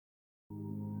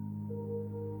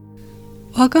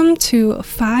Welcome to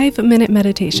 5-Minute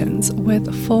Meditations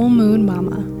with Full Moon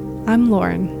Mama. I'm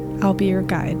Lauren. I'll be your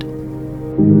guide.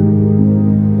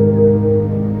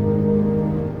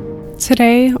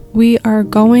 Today, we are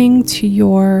going to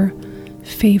your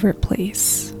favorite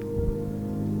place.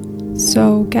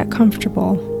 So get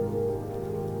comfortable.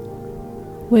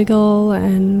 Wiggle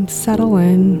and settle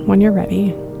in when you're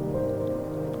ready.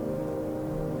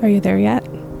 Are you there yet?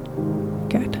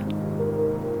 Good.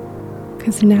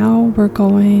 Because now we're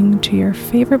going to your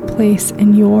favorite place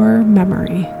in your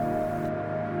memory.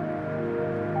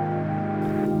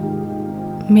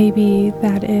 Maybe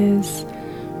that is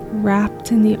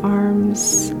wrapped in the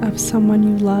arms of someone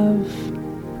you love.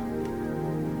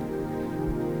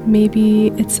 Maybe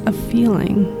it's a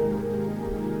feeling,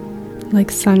 like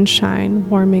sunshine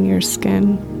warming your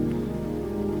skin.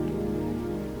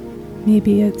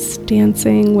 Maybe it's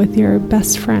dancing with your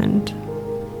best friend.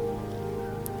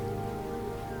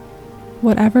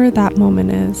 Whatever that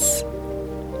moment is,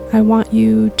 I want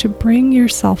you to bring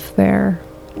yourself there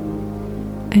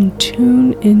and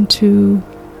tune into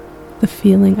the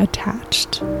feeling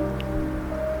attached.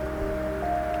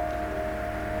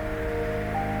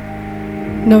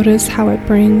 Notice how it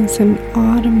brings an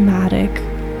automatic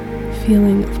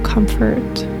feeling of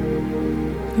comfort,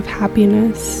 of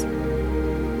happiness.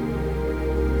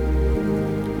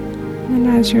 And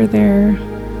as you're there,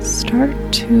 start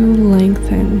to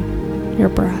lengthen your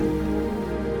breath.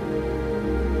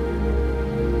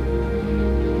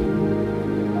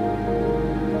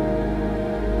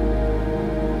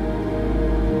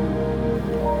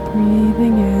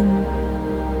 Breathing in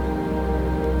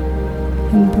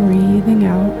and breathing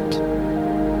out.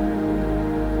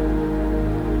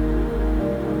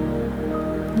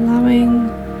 Allowing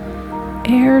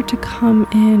air to come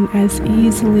in as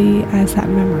easily as that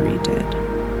memory did.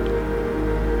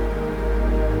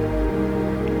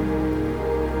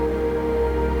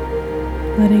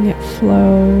 Letting it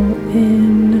flow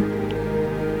in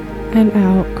and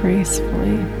out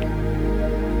gracefully.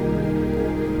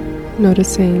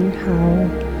 Noticing how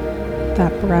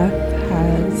that breath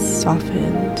has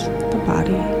softened the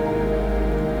body,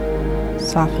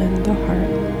 softened the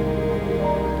heart,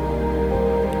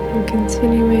 and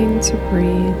continuing to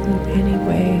breathe in any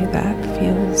way that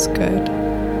feels good.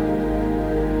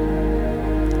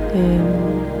 In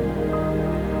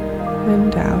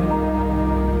and out.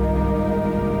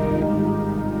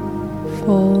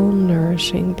 Full,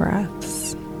 nourishing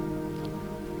breaths.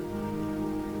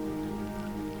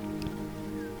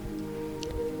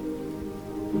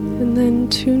 And then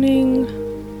tuning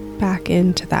back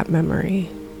into that memory,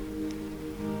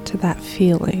 to that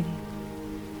feeling.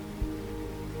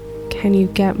 Can you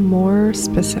get more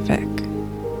specific?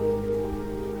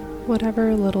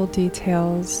 Whatever little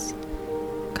details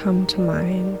come to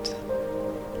mind,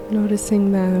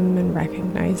 noticing them and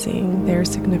recognizing their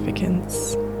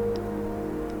significance.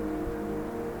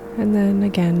 And then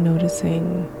again,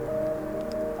 noticing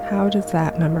how does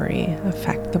that memory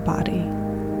affect the body?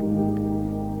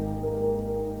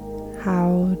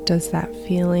 How does that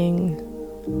feeling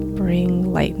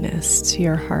bring lightness to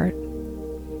your heart?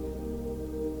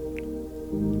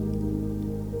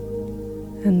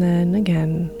 And then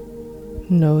again,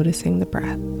 noticing the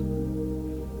breath.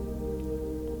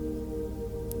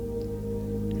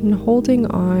 And holding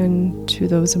on to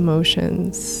those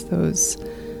emotions, those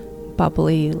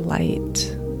bubbly,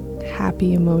 light,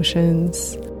 happy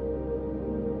emotions,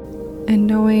 and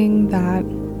knowing that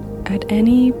at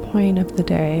any point of the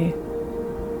day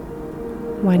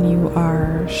when you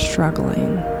are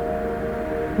struggling,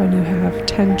 when you have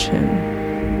tension,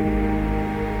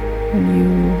 when you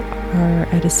are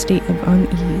at a state of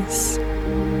unease,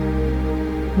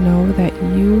 know that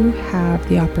you have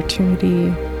the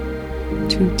opportunity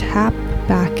to tap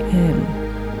back in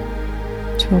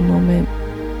to a moment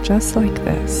just like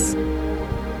this, a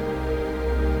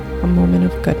moment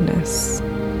of goodness.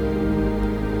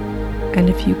 And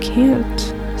if you can't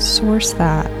source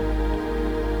that,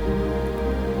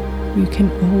 you can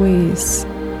always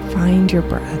find your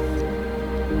breath,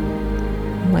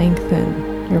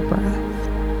 lengthen your breath.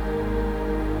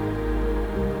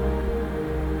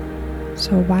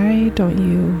 So why don't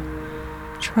you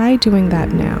try doing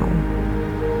that now?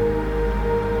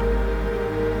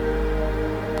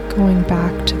 Going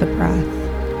back to the breath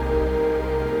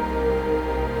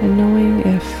and knowing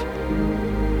if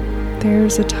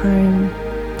there's a time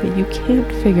that you can't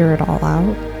figure it all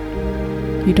out,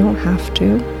 you don't have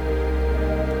to.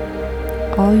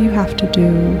 All you have to do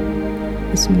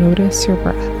is notice your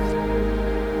breath,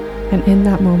 and in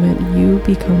that moment you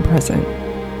become present.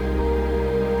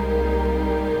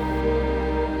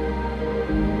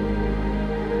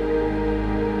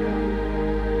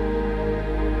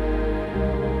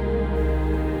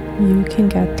 you can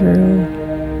get through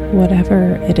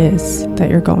whatever it is that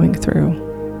you're going through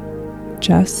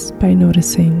just by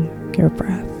noticing your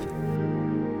breath.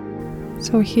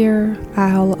 So here,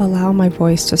 I'll allow my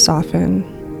voice to soften.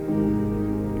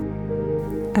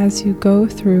 As you go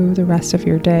through the rest of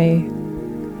your day,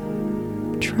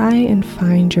 try and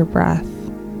find your breath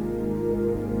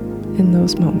in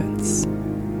those moments.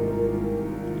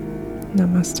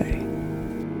 Namaste.